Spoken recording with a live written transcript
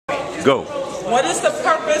Go. What is the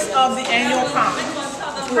purpose of the annual conference?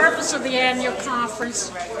 The purpose of the annual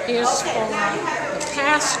conference is for the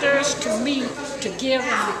pastors to meet to give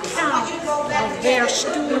an account of their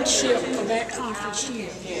stewardship for that conference year.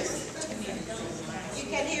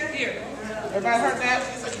 Everybody heard that?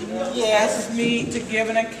 Yes, meet to give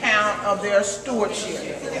an account of their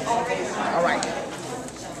stewardship. All right.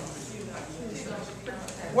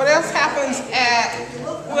 What else happens at?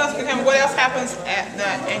 Who else can tell me what else happens at the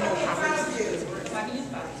annual conference?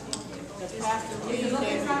 The pastor reads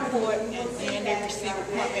their report, and then they receive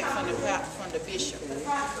appointment from the bishop.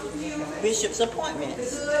 Bishop's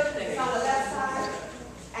appointments.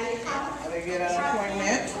 They get an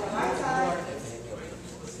appointment.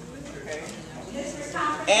 Okay.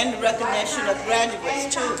 And recognition of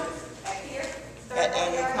graduates too at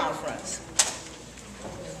annual conference.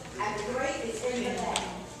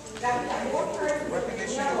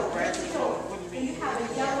 Recognition of graduates.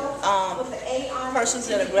 Persons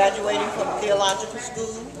that are graduating from theological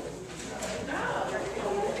school.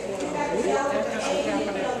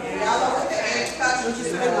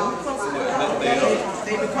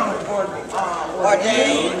 They become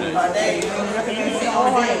Ordained.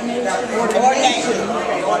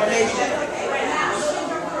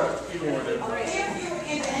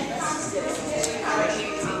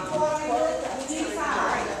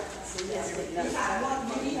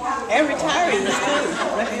 And retirees too.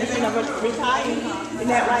 Recognition of retiring. Isn't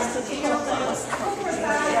that right, Sister?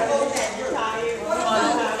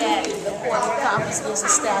 That the quarterly conference gives the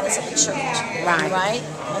status of the church. Right?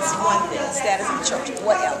 That's one thing. Status of the church.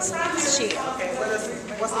 What else? Share.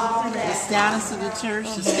 The status of the church,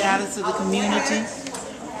 the status of the community.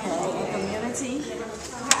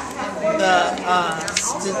 The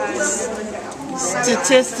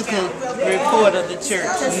statistical report of the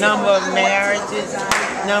church. Number of marriages,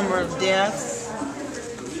 number of deaths.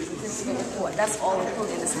 That's all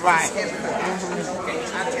included in this. Right.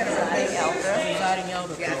 Presiding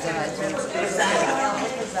elder.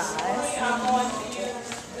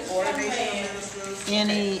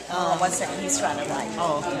 Any, 1 second, he's trying to write.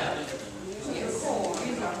 oh, okay.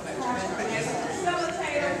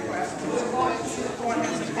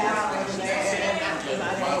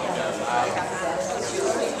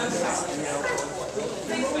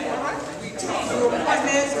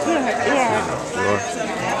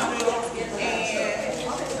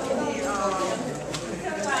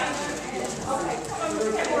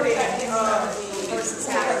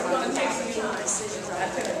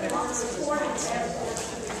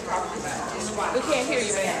 We can't hear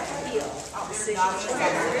you, man.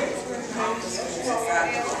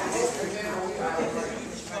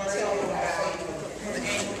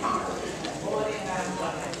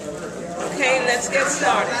 Okay, let's get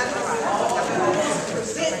started.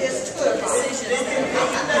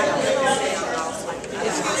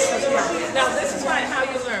 Now this is how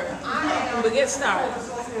you learn. We get started.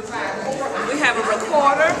 We have a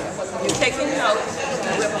recorder. You're taking notes.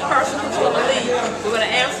 We have a person who's going to lead. We're going to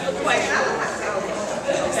answer the question.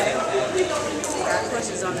 Okay.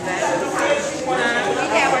 Questions on the back. We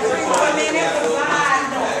have 3 more minutes.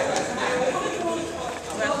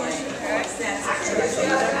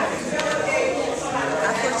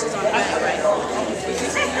 Questions on the back, right?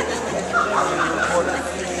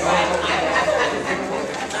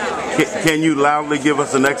 Can you loudly give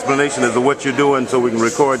us an explanation as to what you're doing so we can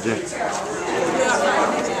record you? The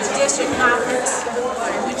district conference,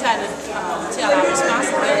 we try to tell our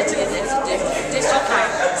responsibility as a district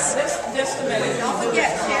conference. Just a minute. Don't forget,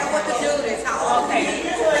 share what the dude is. Okay.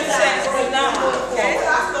 It says the number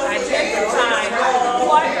identify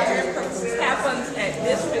what happens at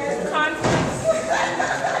district conference.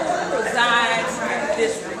 Who presides at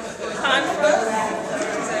district conference?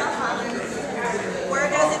 Where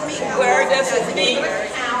does it meet? Where does it meet?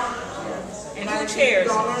 And who chairs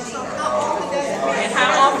it? And how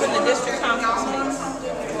often the district conference meets?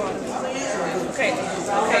 Okay.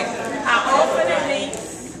 How often it meets?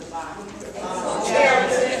 Who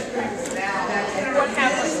chairs it? What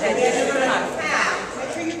happens at district conference?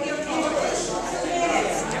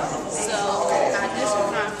 So, our district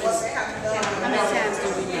conference, how many times do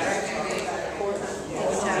we meet? 4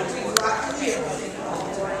 times.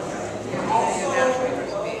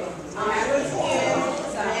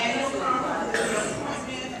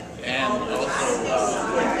 And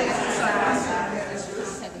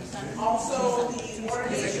also,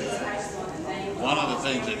 one of the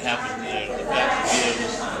things that happened there, the pastor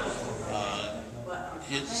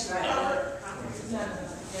gives his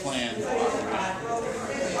plan.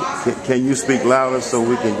 Can you speak louder so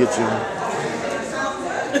we can get you?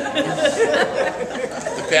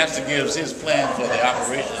 pastor gives his plan for the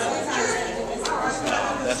operation of the church.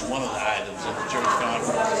 That's one of the items in the church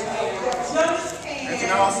conference. You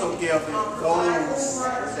can also give him goals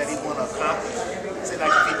that he want to accomplish. Say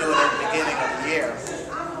like if he do it at the beginning of the year.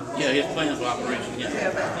 Yeah, his plans for operation, yeah.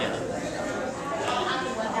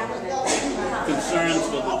 Concerns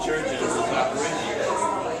for the church and its operation.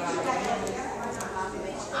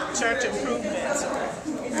 Church improvements.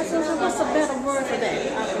 What's a better word for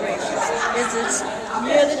that? Operations. Is it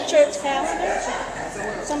near the church pastor?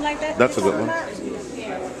 Something like that? That's a good one.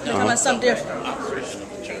 Talking about something different. Operation of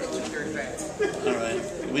the church. All right.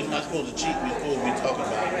 We're not supposed to cheat. We're supposed to be talking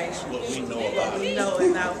about what we know about it. No,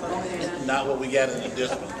 it's not. Not what we got in the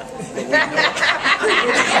district.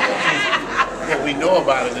 What we know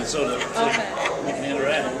about it, and so that we can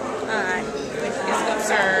interact. All right. It's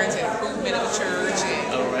concerns and improvement of the church.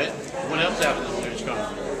 And All right. What else happens in the church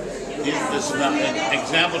conference? This is not an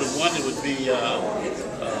example of one that would be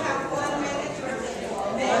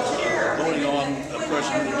voting on a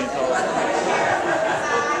person who would be called.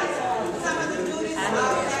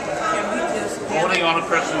 Voting on a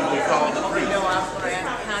person who would be called a priest. No, I'm saying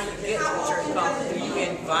how you get to the church conference. Do you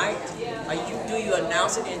invite? Do you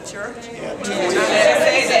announce it in church? Yeah, 2 we weeks.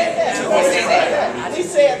 say that. We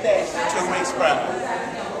said that. 2 weeks prior.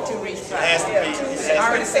 2 weeks It prior. has to be. I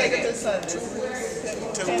already said it to Sunday. 2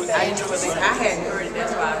 I weeks. hadn't heard it.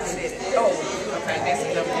 That's why I said it. Oh, okay, that's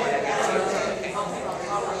another one.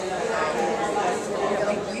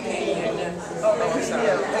 We can't hear nothing. Oh, I'm sorry.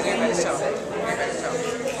 Everybody talk.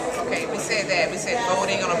 Okay, we said that. We said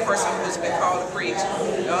voting on a person who's been called to preach.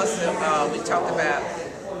 Also, we talked about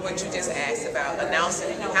what you just asked about announcing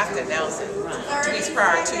it. You have to announce it 2 weeks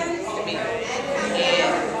prior to the meeting.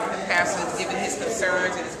 And the pastor is giving his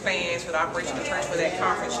concerns and his plans for the operation of the church for that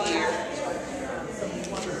conference year.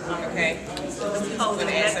 Okay? We hold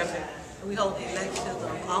Gonna add something? We hold the elections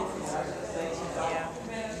on conference.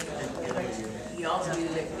 You also need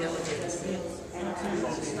to elect delegates.